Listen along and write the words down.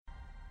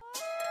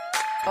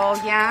Oh,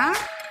 yeah?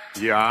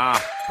 Yeah.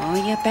 Oh,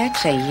 you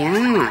betcha,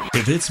 yeah.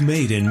 If it's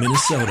made in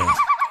Minnesota,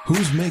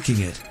 who's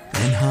making it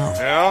and how?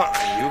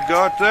 Yeah, you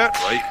got that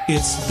right.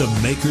 It's the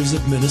Makers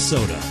of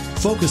Minnesota,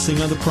 focusing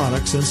on the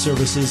products and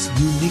services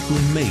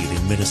uniquely made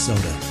in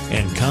Minnesota,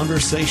 and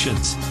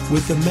conversations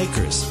with the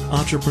makers,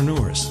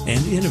 entrepreneurs,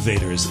 and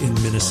innovators in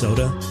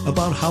Minnesota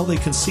about how they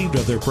conceived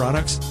of their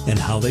products and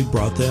how they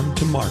brought them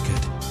to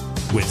market.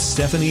 With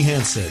Stephanie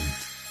Hansen,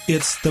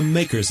 it's the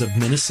Makers of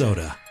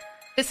Minnesota.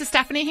 This is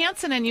Stephanie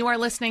Hansen, and you are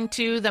listening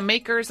to the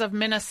Makers of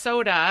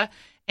Minnesota.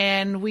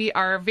 And we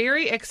are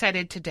very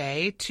excited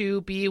today to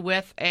be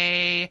with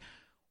a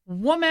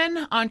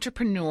woman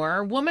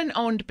entrepreneur,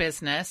 woman-owned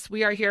business.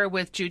 We are here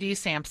with Judy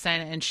Sampson,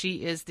 and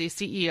she is the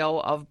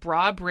CEO of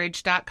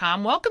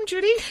BrawBridge.com. Welcome,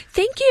 Judy.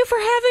 Thank you for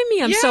having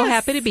me. I'm so Yes.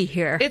 happy to be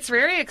here. It's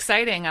very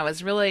exciting. I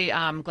was really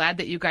glad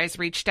that you guys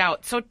reached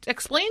out. So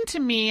explain to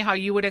me how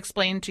you would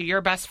explain to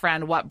your best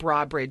friend what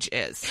BrawBridge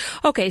is.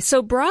 Okay,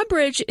 so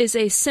BrawBridge is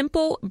a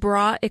simple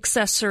bra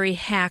accessory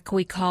hack,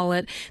 we call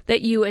it,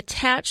 that you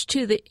attach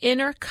to the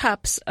inner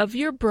cups of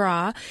your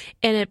bra,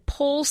 and it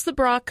pulls the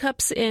bra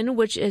cups in,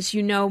 which, as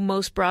you know,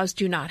 most bras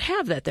do not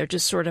have that. They're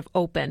just sort of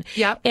open.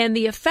 Yep. And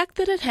the effect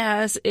that it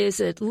has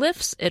is it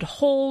lifts, it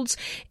holds,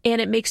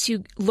 and it makes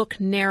you look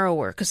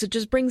narrower because it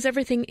just brings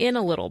everything in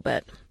a little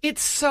bit.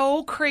 It's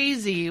so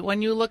crazy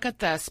when you look at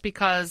this,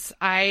 because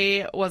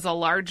I was a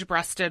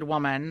large-breasted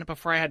woman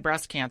before I had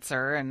breast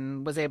cancer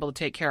and was able to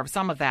take care of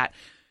some of that.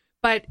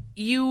 But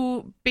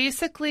you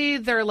basically,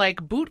 they're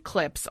like boot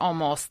clips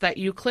almost that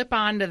you clip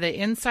onto the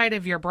inside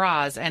of your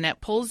bras, and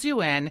it pulls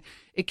you in.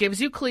 It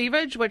gives you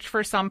cleavage, which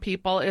for some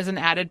people is an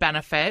added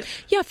benefit.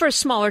 Yeah, for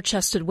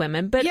smaller-chested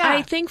women. But Yeah.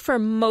 I think for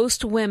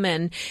most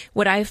women,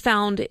 what I've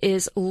found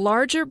is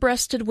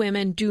larger-breasted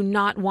women do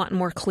not want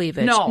more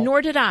cleavage. No.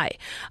 Nor did I.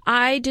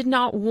 I did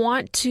not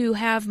want to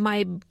have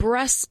my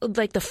breasts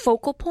like the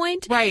focal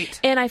point. Right.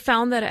 And I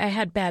found that I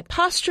had bad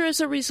posture as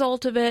a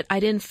result of it. I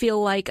didn't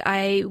feel like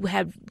I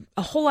had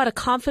a whole lot of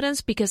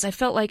confidence because I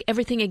felt like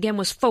everything, again,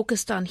 was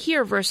focused on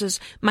here versus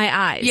my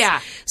eyes. Yeah.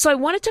 So I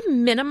wanted to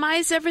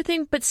minimize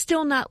everything, but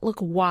still not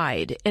look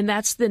wide. And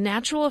that's the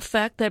natural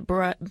effect that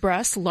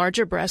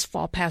larger breasts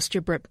fall past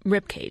your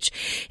rib cage.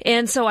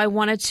 And so I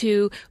wanted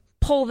to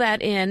pull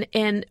that in,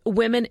 and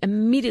women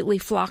immediately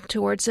flock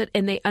towards it,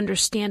 and they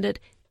understand it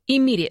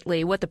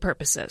immediately what the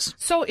purpose is.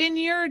 So in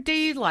your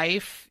daily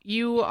life,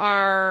 you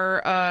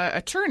are an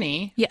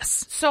attorney.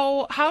 Yes.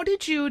 So how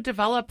did you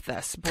develop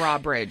this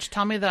BrawBridge?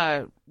 Tell me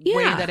the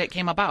way Yeah. that it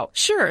came about.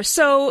 Sure.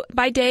 So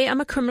by day,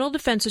 I'm a criminal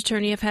defense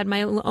attorney. I've had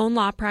my own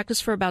law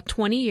practice for about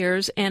 20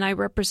 years, and I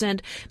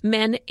represent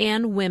men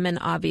and women,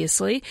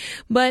 obviously.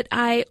 But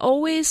I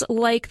always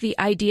like the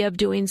idea of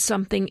doing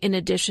something in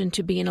addition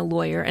to being a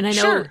lawyer. And I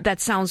know Sure. that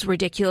sounds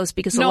ridiculous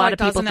because No, a lot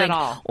it of people doesn't at think,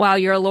 all. wow,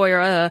 you're a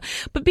lawyer.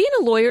 But being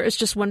a lawyer is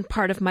just one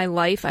part of my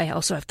life. I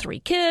also have 3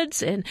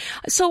 kids. And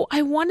so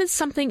I wanted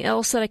something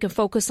else that I could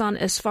focus on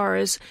as far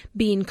as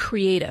being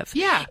creative.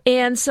 Yeah.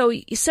 And so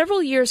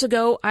several years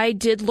ago, I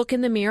did look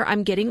in the mirror.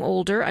 I'm getting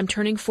older. I'm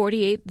turning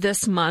 48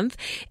 this month.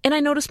 And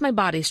I noticed my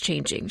body's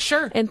changing.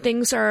 Sure. And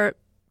things are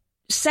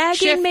sagging,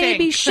 Shifting.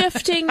 maybe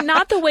shifting,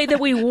 not the way that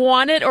we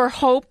want it or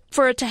hope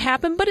for it to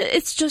happen, but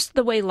it's just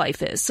the way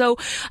life is. So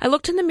I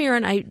looked in the mirror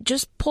and I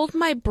just pulled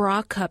my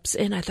bra cups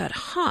in. I thought,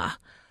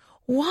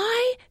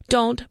 why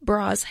don't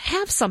bras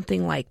have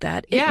something like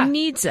that? Yeah. It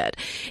needs it.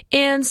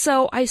 And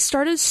so I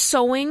started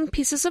sewing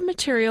pieces of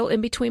material in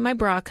between my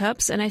bra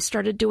cups, and I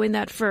started doing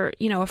that for,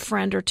 a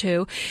friend or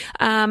two.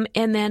 And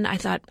then I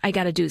thought, I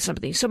got to do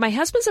something. So my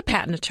husband's a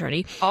patent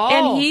attorney,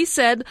 and he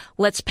said,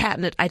 let's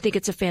patent it. I think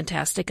it's a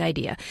fantastic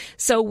idea.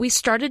 So we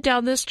started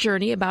down this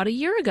journey about a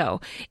year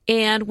ago,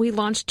 and we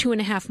launched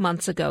 2.5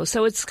 months ago.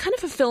 So it's kind of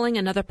fulfilling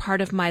another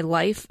part of my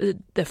life,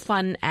 the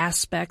fun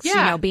aspects,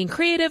 Yeah. being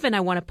creative, and I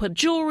want to put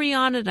jewelry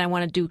on it, and I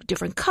want to do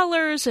different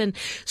colors, and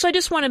so I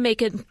just want to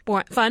make it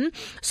more fun.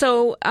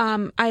 So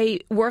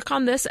I work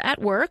on this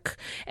at work,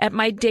 at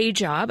my day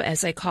job,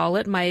 as I call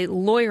it, my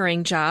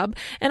lawyering job,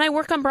 and I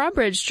work on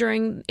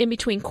BrawBridge in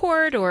between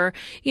court or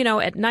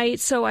at night.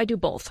 So I do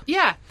both.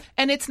 Yeah.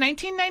 And it's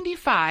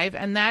 $19.95,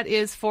 and that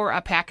is for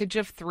a package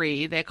of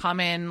 3. They come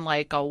in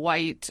like a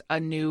white,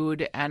 a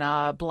nude, and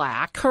a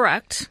black.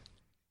 Correct.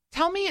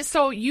 Tell me,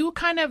 so you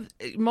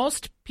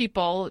most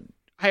people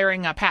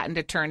hiring a patent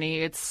attorney,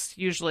 it's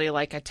usually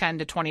like a $10,000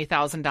 to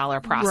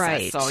 $20,000 process.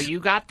 Right. So you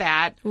got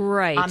that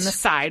Right. on the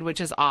side,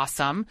 which is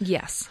awesome.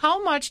 Yes.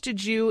 How much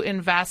did you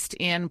invest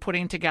in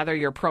putting together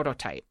your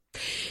prototype?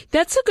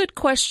 That's a good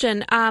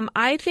question.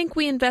 I think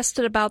we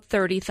invested about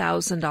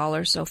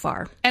 $30,000 so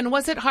far. And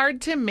was it hard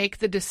to make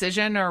the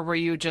decision, or were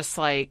you just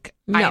like,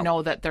 I No.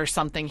 know that there's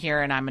something here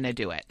and I'm going to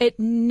do it? It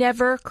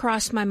never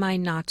crossed my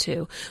mind not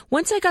to.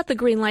 Once I got the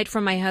green light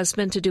from my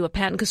husband to do a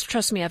patent, because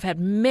trust me, I've had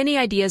many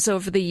ideas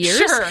over the years.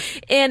 Sure.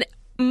 And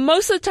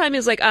most of the time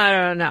he's like,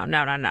 oh, no,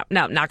 not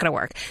going to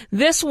work.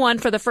 This one,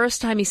 for the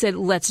first time, he said,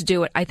 let's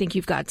do it. I think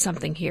you've got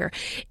something here.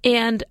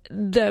 And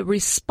the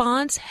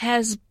response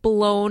has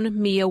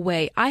blown me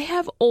away. I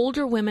have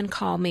older women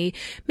call me,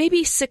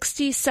 maybe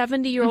 60,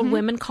 70-year-old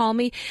women call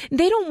me.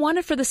 They don't want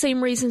it for the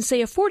same reason,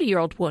 say, a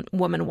 40-year-old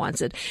woman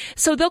wants it.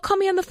 So they'll call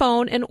me on the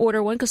phone and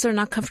order one because they're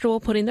not comfortable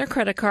putting their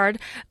credit card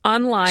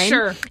online.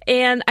 Sure.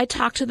 And I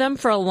talk to them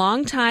for a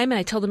long time and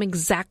I tell them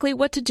exactly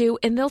what to do,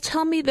 and they'll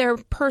tell me their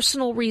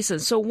personal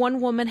reasons. So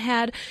one woman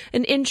had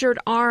an injured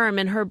arm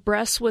and her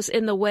breast was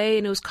in the way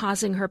and it was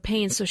causing her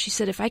pain. So she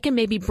said, if I can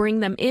maybe bring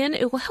them in,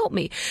 it will help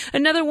me.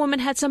 Another woman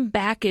had some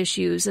back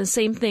issues and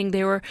same thing.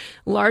 They were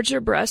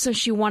larger breasts and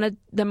she wanted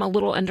them a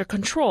little under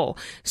control.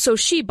 So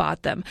she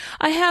bought them.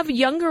 I have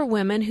younger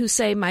women who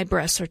say my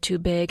breasts are too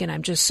big and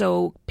I'm just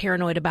so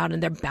paranoid about it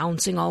and they're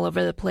bouncing all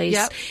over the place.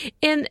 Yep.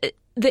 And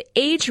the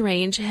age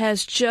range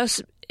has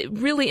just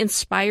really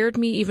inspired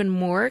me even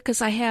more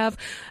because I have,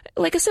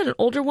 like I said, an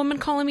older woman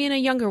calling me and a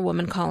younger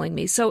woman calling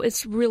me. So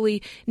it's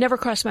really never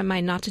crossed my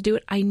mind not to do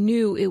it. I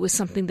knew it was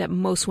something that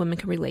most women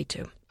can relate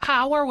to.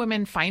 How are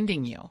women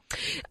finding you?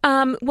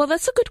 Well,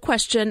 that's a good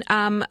question.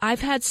 I've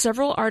had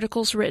several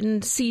articles written.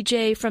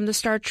 CJ from the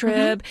Star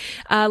Trib,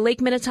 Lake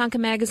Minnetonka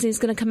Magazine is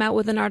going to come out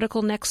with an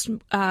article next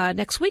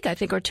week, I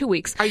think, or 2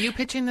 weeks. Are you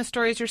pitching the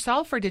stories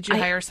yourself, or did you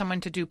hire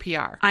someone to do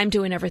PR? I'm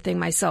doing everything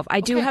myself.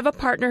 I do have a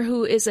partner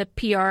who is a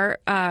PR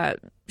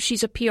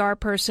she's a PR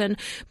person,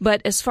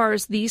 but as far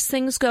as these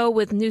things go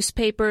with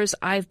newspapers,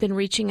 I've been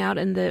reaching out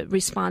and the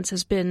response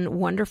has been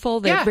wonderful.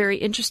 They're very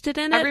interested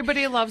in it.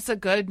 Everybody loves a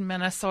good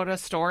Minnesota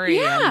story,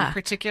 and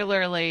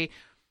particularly,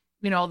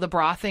 you know, the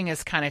brothing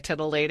is kind of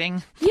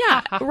titillating.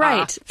 Yeah,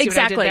 right.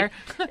 Exactly.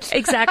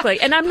 Exactly.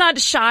 And I'm not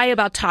shy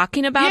about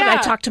talking about it.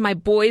 I talk to my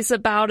boys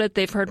about it.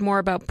 They've heard more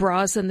about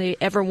bras than they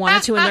ever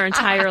wanted to in their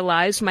entire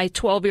lives. My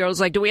 12-year-old's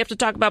like, do we have to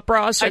talk about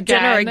bras at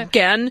dinner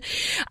again?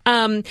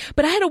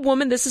 But I had a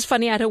woman, this is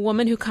funny, I had a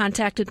woman who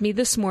contacted me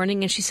this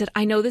morning and she said,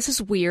 I know this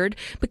is weird,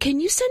 but can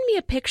you send me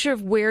a picture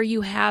of where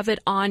you have it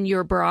on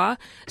your bra?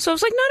 So I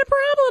was like, not a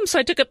problem. So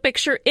I took a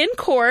picture in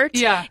court,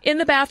 in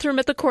the bathroom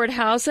at the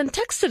courthouse and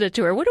texted it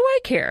to her. What do I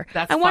care?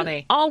 That's I want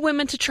funny. all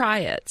women to try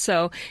it.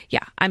 So,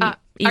 yeah, I'm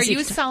easy. Are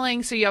you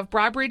selling, so you have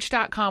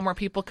Brawbridge.com where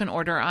people can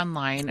order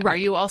online. Right. Are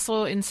you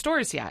also in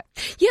stores yet?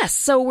 Yes.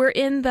 So we're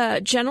in the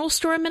general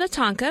store in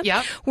Minnetonka.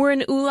 Yep. We're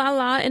in Ooh La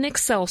La in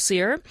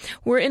Excelsior.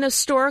 We're in a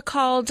store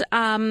called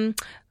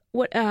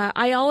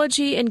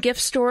Iology and Gift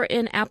Store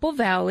in Apple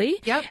Valley.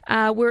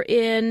 Yep. We're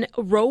in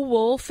Row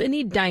Wolf in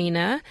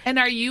Edina. And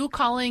are you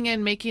calling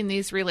and making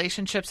these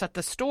relationships at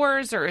the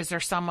stores, or is there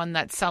someone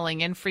that's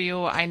selling in for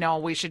you? I know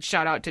we should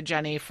shout out to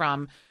Jenny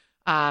from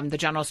the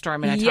general store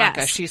in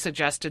Minnetonka. Yes. She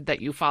suggested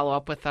that you follow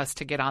up with us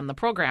to get on the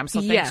program.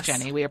 So thanks,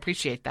 Jenny. We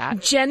appreciate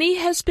that. Jenny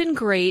has been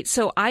great.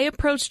 So I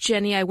approached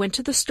Jenny. I went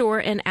to the store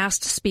and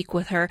asked to speak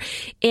with her.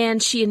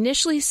 And she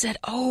initially said,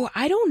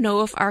 I don't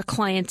know if our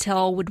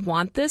clientele would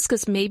want this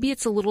because maybe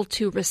it's a little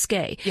too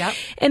risque. Yep.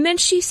 And then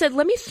she said,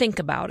 let me think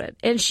about it.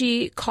 And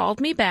she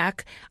called me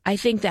back, I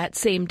think that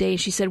same day.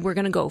 She said, we're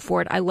going to go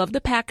for it. I love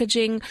the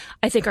packaging.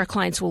 I think our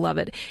clients will love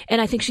it.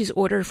 And I think she's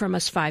ordered from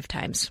us 5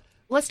 times.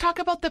 Let's talk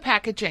about the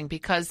packaging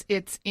because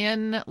it's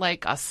in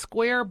like a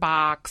square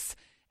box.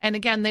 And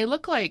again, they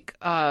look like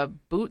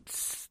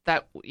boots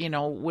that, you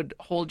know, would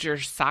hold your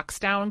socks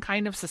down,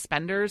 kind of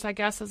suspenders, I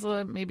guess is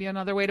maybe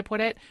another way to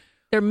put it.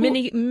 They're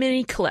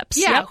mini clips.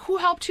 Yeah. Yep. Who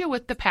helped you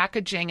with the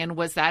packaging, and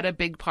was that a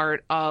big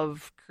part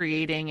of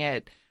creating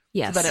it?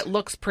 Yes. So that it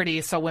looks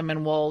pretty so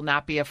women will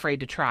not be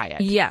afraid to try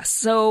it. Yes.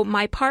 So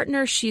my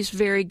partner, she's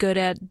very good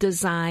at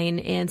design.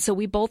 And so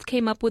we both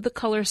came up with the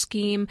color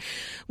scheme.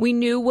 We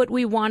knew what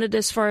we wanted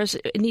as far as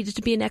it needed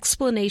to be an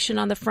explanation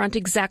on the front,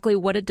 exactly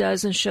what it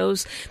does, and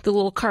shows the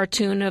little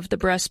cartoon of the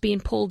breast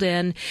being pulled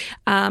in.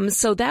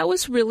 So that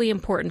was really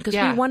important because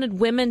we wanted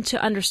women to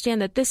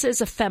understand that this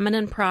is a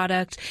feminine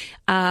product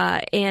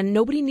and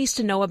nobody needs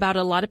to know about it.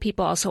 A lot of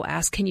people also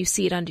ask, can you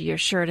see it under your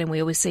shirt? And we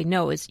always say,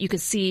 no, you can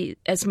see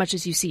as much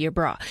as you see your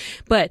bra.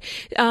 But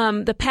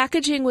the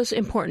packaging was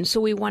important.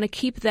 So we want to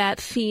keep that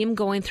theme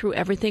going through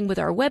everything with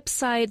our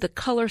website, the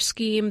color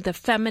scheme, the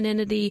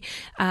femininity.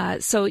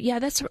 So yeah,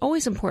 that's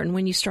always important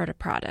when you start a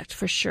product,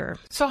 for sure.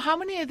 So how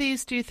many of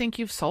these do you think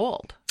you've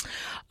sold?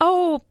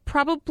 Oh,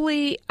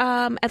 probably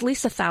at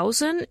least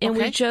 1,000. And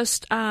we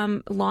just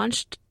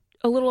launched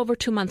a little over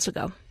 2 months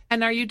ago.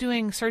 And are you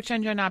doing search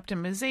engine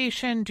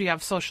optimization? Do you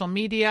have social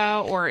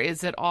media, or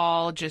is it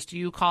all just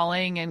you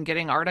calling and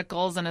getting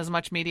articles and as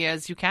much media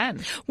as you can?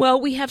 Well,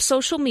 we have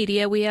social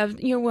media. We have,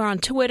 we're on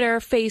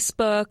Twitter,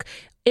 Facebook,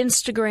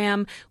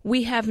 Instagram.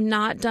 We have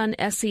not done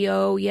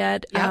SEO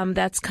yet. Yep.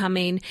 That's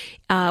coming.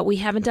 We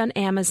haven't done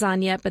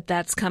Amazon yet, but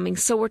that's coming.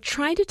 So we're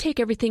trying to take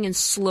everything in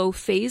slow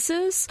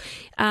phases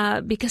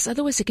because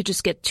otherwise it could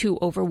just get too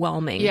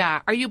overwhelming.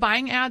 Yeah. Are you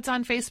buying ads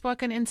on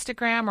Facebook and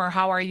Instagram, or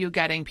how are you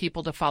getting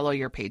people to follow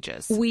your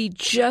pages? We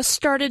just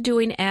started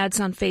doing ads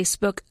on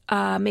Facebook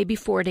maybe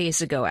 4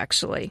 days ago,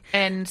 actually.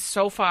 And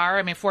so far,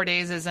 I mean, 4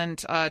 days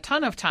isn't a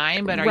ton of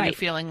time, but are you Right.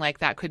 feeling like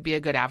that could be a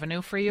good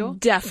avenue for you?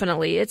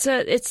 Definitely. It's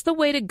the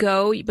way to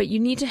go, but you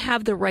need to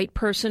have the right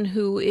person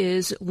who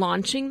is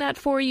launching that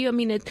for you. I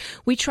mean,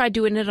 we tried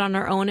doing it on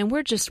our own, and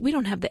we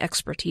don't have the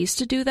expertise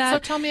to do that. So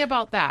tell me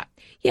about that.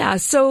 Yeah,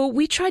 so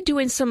we tried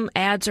doing some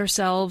ads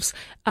ourselves.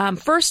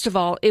 First of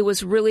all, it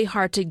was really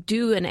hard to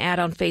do an ad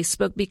on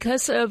Facebook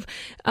because of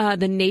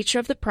the nature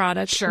of the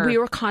product. Sure. We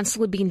were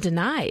constantly being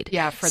denied.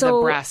 Yeah, for So,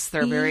 the breasts.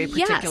 They're very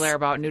particular yes.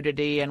 about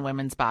nudity and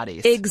women's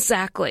bodies.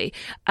 Exactly.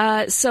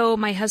 So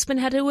my husband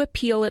had to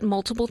appeal it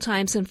multiple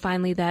times, and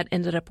finally that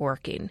ended up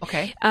working.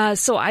 Okay.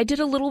 So I did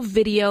a little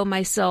video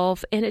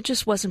myself, and it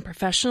just wasn't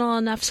professional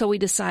enough, so we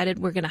decided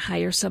we're going to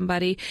hire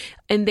somebody,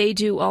 and they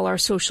do all our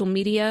social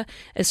media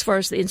as far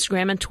as the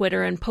Instagram and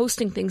Twitter and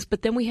posting things,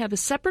 but then we have a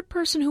separate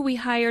person who we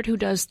hired who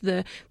does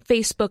the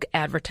Facebook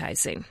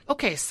advertising.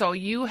 Okay, so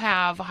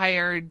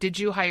did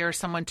you hire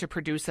someone to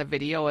produce a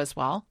video as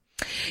well?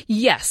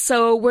 Yes.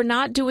 So we're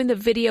not doing the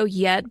video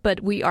yet,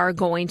 but we are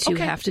going to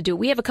Okay. have to do.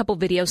 We have a couple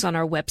videos on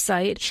our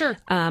website. Sure.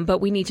 But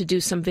we need to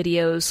do some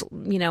videos,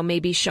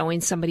 maybe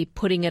showing somebody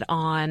putting it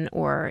on,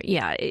 or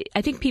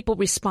I think people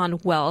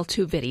respond well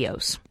to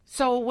videos.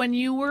 So when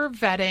you were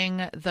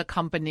vetting the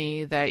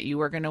company that you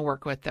were going to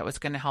work with that was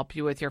going to help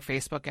you with your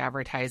Facebook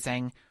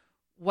advertising,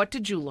 what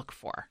did you look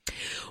for?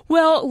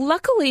 Well,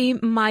 luckily,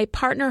 my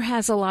partner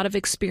has a lot of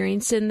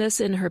experience in this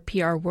in her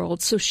PR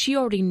world, so she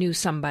already knew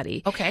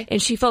somebody. Okay.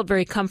 And she felt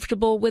very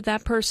comfortable with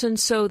that person,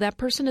 so that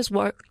person has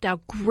worked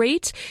out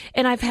great,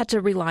 and I've had to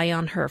rely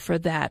on her for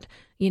that,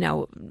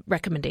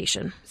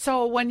 recommendation.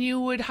 So when you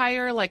would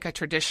hire like a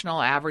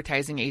traditional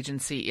advertising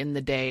agency in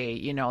the day,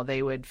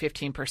 they would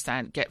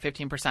get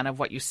 15% of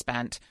what you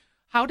spent.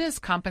 How does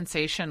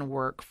compensation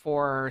work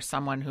for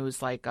someone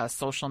who's like a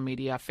social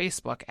media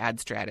Facebook ad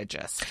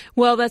strategist?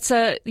 Well, that's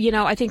I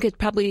think it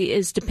probably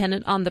is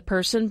dependent on the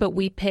person, but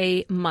we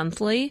pay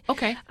monthly.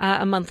 Okay.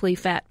 A monthly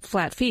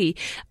flat fee.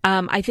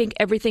 I think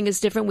everything is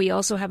different. We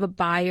also have a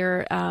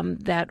buyer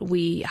that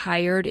we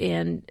hired,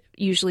 and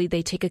usually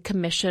they take a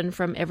commission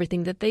from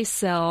everything that they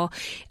sell.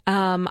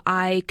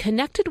 I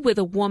connected with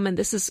a woman.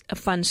 This is a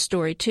fun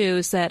story too,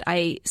 is that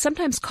I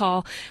sometimes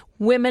call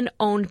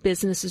women-owned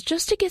businesses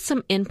just to get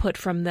some input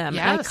from them.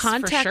 Yes,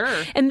 for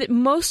sure. And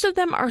most of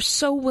them are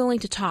so willing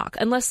to talk,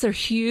 unless they're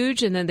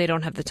huge and then they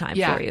don't have the time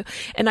for you.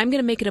 And I'm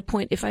going to make it a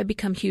point, if I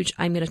become huge,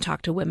 I'm going to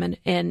talk to women,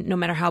 and no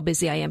matter how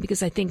busy I am,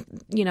 because I think,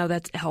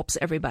 that helps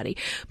everybody.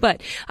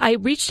 But I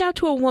reached out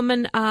to a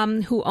woman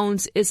who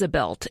owns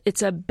Isabelt.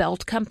 It's a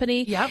belt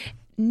company. Yep.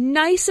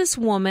 Nicest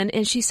woman,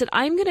 and she said,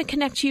 I'm going to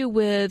connect you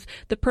with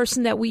the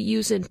person that we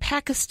use in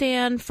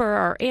Pakistan for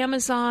our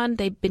Amazon.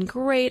 They've been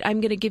great.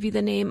 I'm going to give you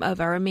the name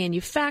of our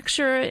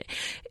manufacturer.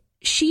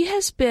 She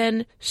has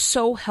been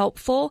so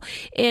helpful,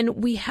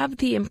 and we have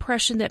the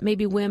impression that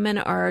maybe women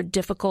are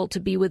difficult to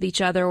be with each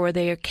other, or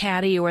they are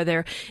catty, or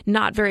they're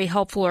not very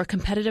helpful or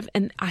competitive,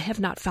 and I have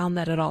not found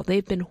that at all.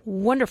 They've been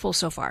wonderful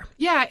so far.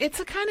 Yeah,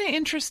 it's a kind of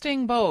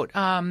interesting boat.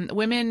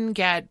 Women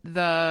get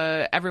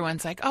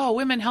everyone's like, oh,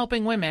 women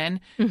helping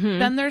women. Mm-hmm.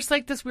 Then there's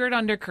like this weird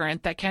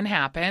undercurrent that can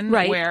happen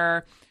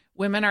where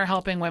women are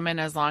helping women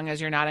as long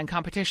as you're not in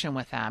competition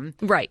with them.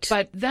 Right.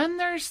 But then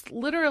there's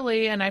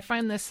literally, and I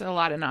find this a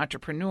lot in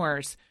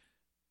entrepreneurs,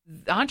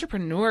 the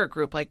entrepreneur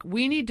group, like,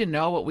 we need to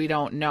know what we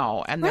don't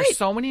know. And there's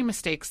so many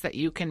mistakes that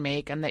you can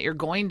make and that you're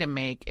going to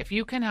make. If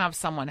you can have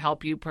someone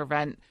help you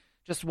prevent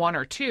just one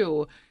or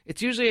two,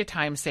 it's usually a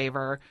time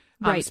saver,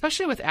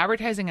 especially with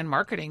advertising and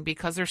marketing,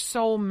 because there's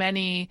so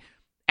many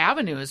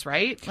avenues,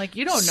 right? Like,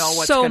 you don't know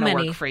what's going to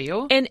work for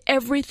you. And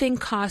everything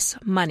costs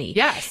money.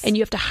 Yes. And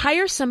you have to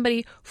hire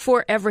somebody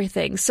for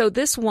everything. So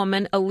this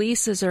woman,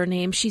 Elise is her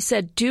name, she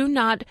said, do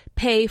not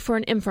pay for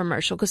an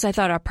infomercial, because I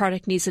thought our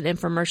product needs an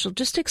infomercial,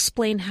 just to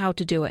explain how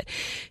to do it.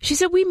 She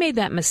said, we made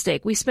that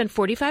mistake. We spent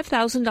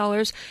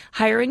 $45,000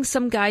 hiring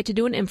some guy to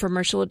do an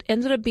infomercial. It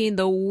ended up being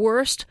the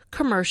worst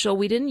commercial.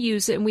 We didn't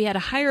use it, and we had to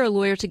hire a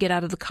lawyer to get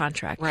out of the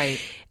contract. Right.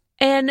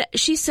 And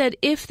she said,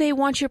 if they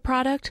want your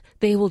product,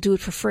 they will do it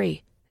for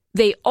free.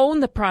 They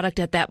own the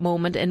product at that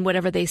moment, and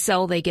whatever they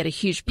sell, they get a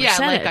huge percentage.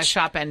 Yeah, like a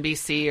Shop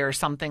NBC or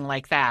something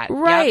like that.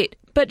 Right.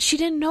 Yep. But she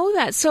didn't know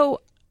that. So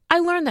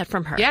I learned that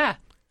from her. Yeah.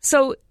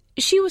 So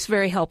she was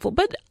very helpful.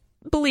 But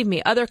believe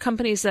me, other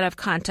companies that I've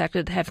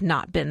contacted have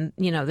not been,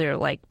 they're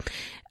like,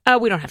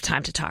 we don't have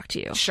time to talk to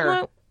you. Sure.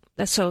 Well,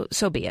 that's so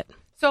be it.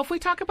 So if we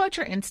talk about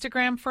your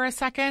Instagram for a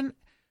second,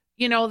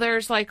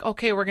 there's like,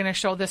 okay, we're going to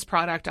show this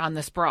product on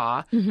this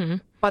bra. Mm-hmm.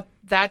 But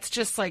that's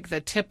just like the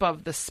tip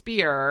of the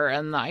spear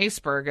and the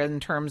iceberg in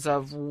terms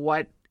of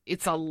what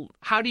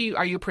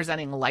are you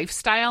presenting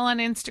lifestyle on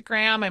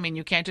Instagram? I mean,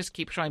 you can't just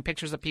keep showing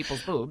pictures of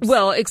people's boobs.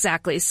 Well,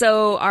 exactly.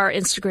 So our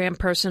Instagram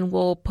person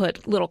will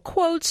put little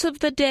quotes of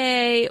the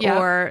day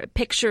or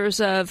pictures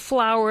of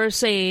flowers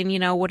saying,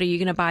 what are you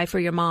going to buy for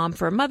your mom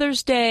for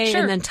Mother's Day? Sure.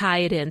 And then tie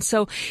it in.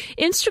 So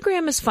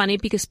Instagram is funny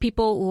because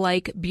people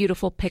like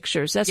beautiful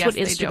pictures. That's what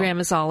Instagram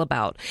is all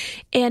about.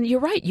 And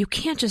you're right. You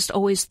can't just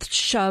always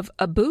shove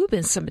a boob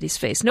in somebody's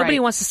face. Nobody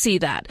wants to see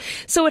that.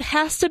 So it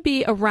has to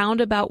be a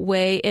roundabout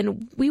way.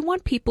 And we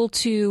want people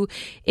to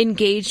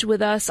engage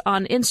with us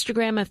on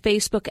Instagram and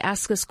Facebook,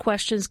 ask us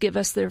questions, give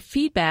us their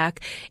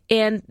feedback.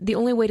 And the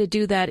only way to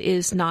do that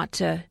is not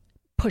to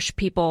push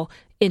people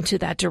into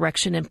that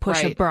direction and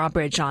push a bra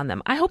bridge on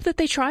them. I hope that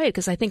they try it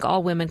because I think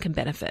all women can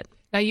benefit.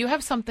 Now, you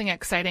have something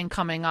exciting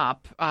coming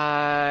up.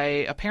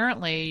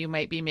 Apparently, you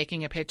might be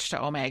making a pitch to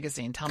O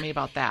Magazine. Tell me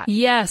about that.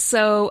 Yeah,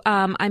 so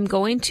I'm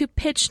going to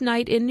pitch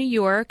night in New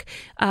York.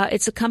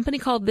 It's a company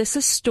called This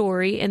Is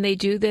Story, and they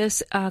do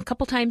this a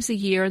couple times a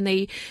year, and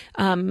they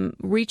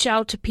reach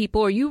out to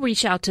people, or you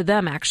reach out to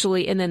them,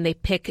 actually, and then they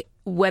pick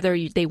whether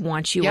they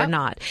want you or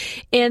not.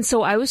 And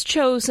so I was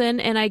chosen,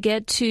 and I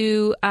get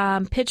to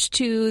pitch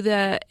to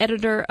the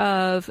editor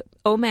of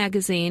O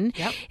Magazine,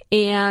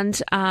 and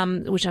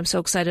which I'm so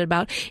excited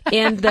about,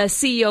 and the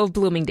CEO of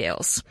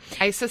Bloomingdale's.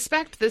 I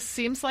suspect this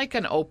seems like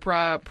an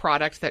Oprah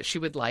product that she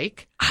would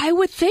like. I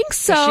would think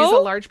so. She's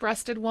a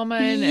large-breasted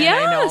woman, and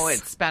I know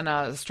it's been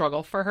a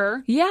struggle for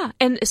her. Yeah.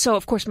 And so,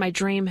 of course, my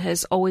dream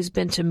has always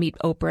been to meet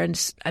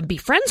Oprah and be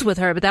friends with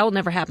her, but that will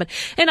never happen.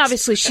 And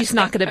obviously, she's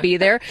not going to be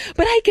there,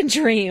 but I can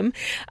dream.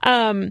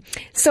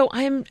 So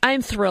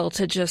I'm thrilled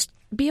to just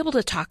be able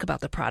to talk about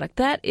the product.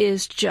 That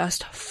is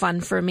just fun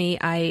for me.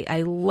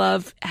 I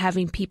love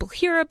having people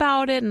hear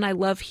about it, and I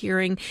love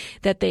hearing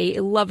that they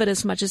love it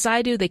as much as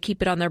I do. They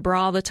keep it on their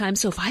bra all the time.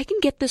 So if I can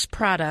get this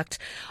product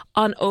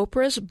on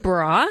Oprah's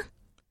bra,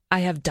 I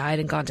have died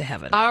and gone to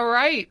heaven. All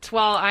right.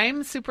 Well,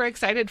 I'm super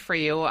excited for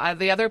you.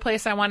 The other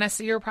place I want to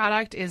see your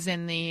product is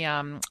in the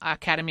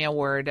Academy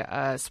Award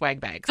swag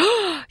bags.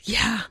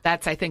 Yeah.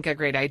 That's, I think, a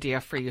great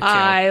idea for you, too.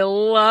 I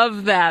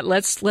love that.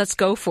 Let's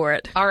go for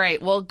it. All right.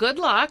 Well, good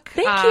luck.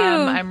 Thank you.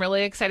 I'm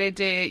really excited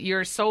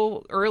you're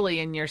so early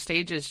in your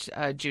stages,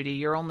 Judy.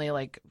 You're only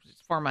like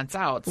 4 months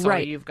out. So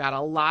you've got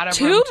a lot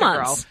of room to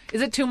grow.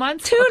 Is it 2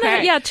 months?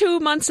 2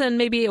 months and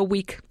maybe a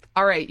week.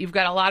 All right, you've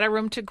got a lot of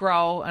room to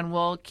grow, and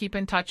we'll keep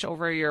in touch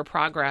over your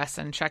progress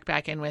and check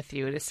back in with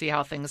you to see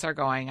how things are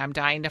going. I'm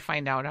dying to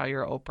find out how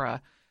your Oprah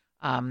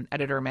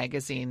Editor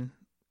Magazine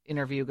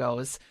interview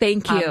goes.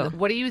 Thank you.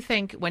 What do you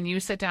think when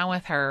you sit down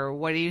with her?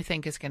 What do you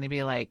think is going to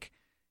be like?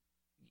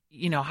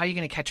 How are you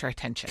going to catch her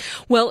attention?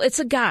 Well, it's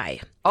a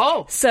guy.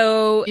 Oh,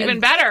 so even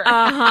better.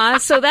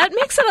 So that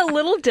makes it a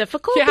little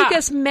difficult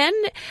because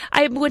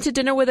I went to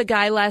dinner with a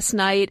guy last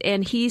night,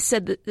 and he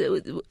said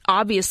the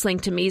obvious thing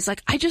to me. He's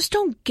like, I just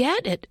don't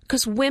get it,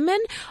 because women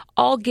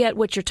all get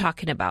what you're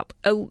talking about,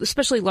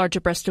 especially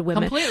larger breasted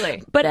women.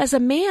 Completely. But as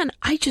a man,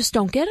 I just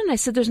don't get it. And I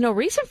said, there's no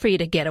reason for you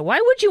to get it. Why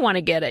would you want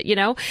to get it?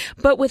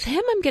 But with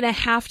him, I'm going to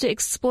have to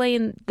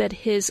explain that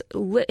his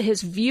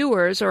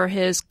viewers or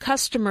his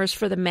customers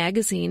for the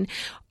magazine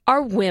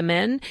are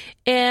women,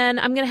 and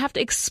I'm going to have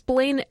to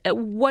explain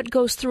what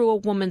goes through a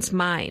woman's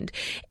mind.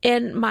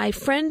 And my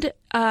friend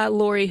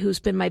Lori, who's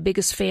been my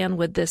biggest fan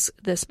with this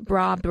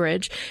bra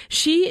bridge,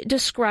 she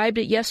described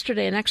it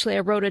yesterday, and actually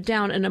I wrote it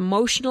down, an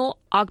emotional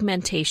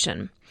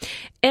augmentation.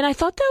 And I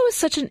thought that was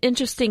such an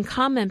interesting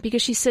comment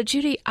because she said,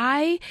 Judy,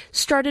 I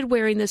started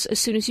wearing this as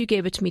soon as you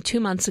gave it to me 2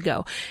 months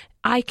ago.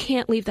 I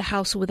can't leave the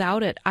house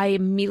without it. I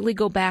immediately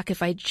go back.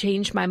 If I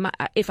change my mind,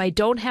 if I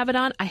don't have it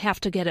on, I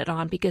have to get it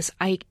on because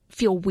I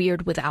feel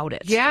weird without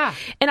it. Yeah.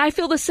 And I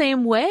feel the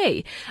same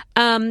way.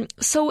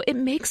 So it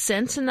makes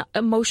sense in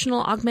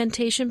emotional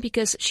augmentation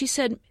because she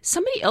said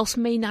somebody else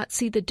may not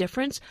see the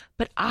difference,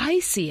 but I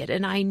see it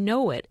and I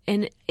know it.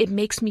 And it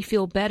makes me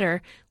feel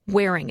better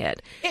wearing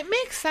it. It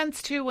makes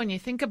sense too when you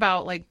think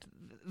about like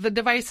the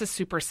device is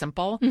super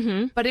simple,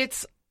 but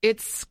it's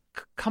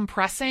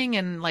compressing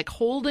and like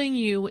holding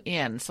you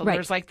in. So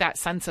there's like that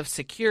sense of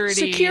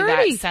security,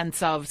 that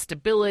sense of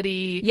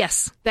stability.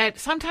 Yes. That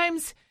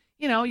sometimes,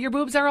 your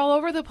boobs are all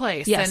over the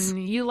place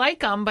and you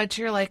like them, but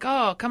you're like,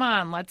 oh, come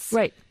on, let's.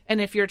 Right.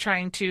 And if you're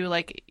trying to,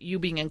 like, you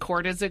being in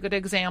court is a good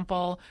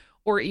example,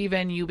 or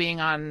even you being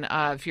on,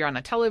 if you're on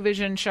a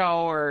television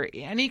show or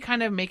any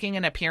kind of making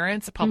an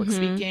appearance, public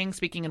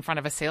speaking in front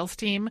of a sales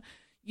team,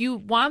 you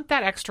want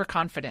that extra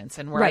confidence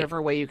in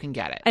whatever way you can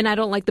get it. And I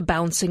don't like the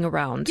bouncing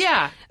around.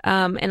 Yeah.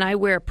 And I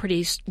wear a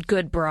pretty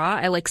good bra.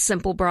 I like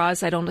simple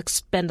bras. I don't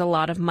spend a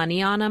lot of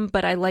money on them,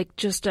 but I like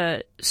just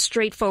a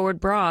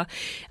straightforward bra.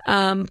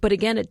 But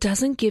again, it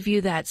doesn't give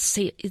you that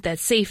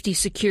safety,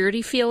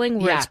 security feeling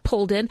where it's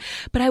pulled in.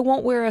 But I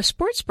won't wear a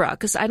sports bra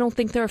because I don't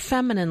think they're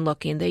feminine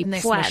looking. They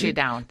smush you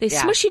down. They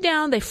smush you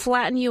down. They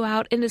flatten you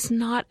out. And it's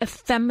not a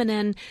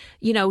feminine,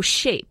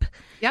 shape.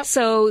 Yep.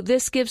 So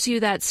this gives you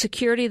that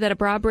security that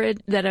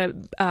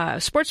a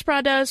sports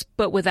bra does,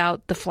 but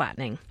without the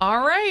flattening.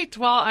 All right.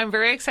 Well, I'm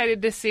very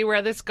excited to see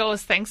where this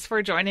goes. Thanks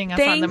for joining us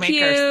on The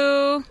Makers. Thank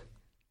you.